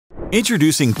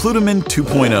Introducing Plutomen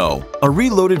 2.0, a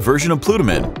reloaded version of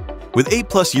Plutomen. With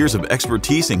 8+ years of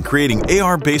expertise in creating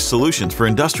AR-based solutions for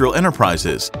industrial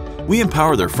enterprises, we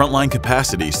empower their frontline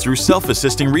capacities through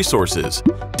self-assisting resources,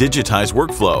 digitized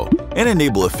workflow, and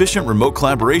enable efficient remote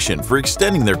collaboration for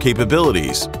extending their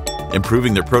capabilities,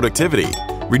 improving their productivity,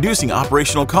 reducing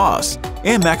operational costs,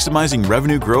 and maximizing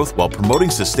revenue growth while promoting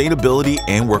sustainability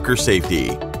and worker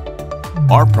safety.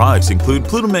 Our products include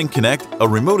Plutomen Connect, a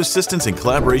remote assistance and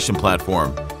collaboration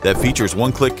platform that features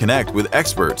one-click connect with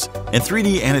experts and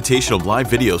 3D annotation of live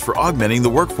videos for augmenting the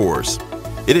workforce.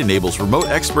 It enables remote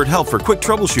expert help for quick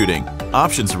troubleshooting,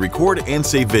 options to record and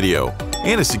save video,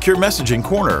 and a secure messaging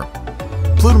corner.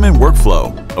 Plutomen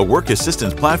Workflow, a work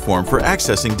assistance platform for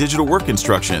accessing digital work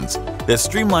instructions that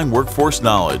streamline workforce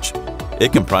knowledge.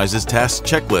 It comprises task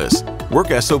checklists, work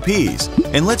SOPs,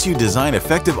 and lets you design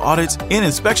effective audits and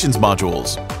inspections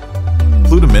modules.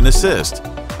 Plutomen Assist,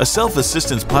 a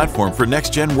self-assistance platform for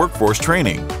next-gen workforce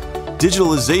training,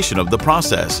 digitalization of the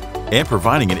process, and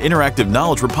providing an interactive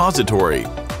knowledge repository.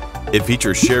 It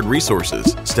features shared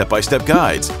resources, step-by-step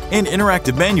guides, and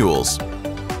interactive manuals.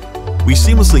 We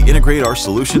seamlessly integrate our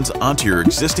solutions onto your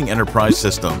existing enterprise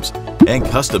systems and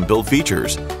custom-built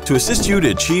features to assist you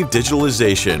to achieve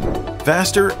digitalization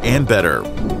faster and better.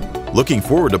 Looking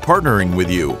forward to partnering with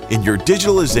you in your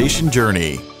digitalization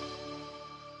journey.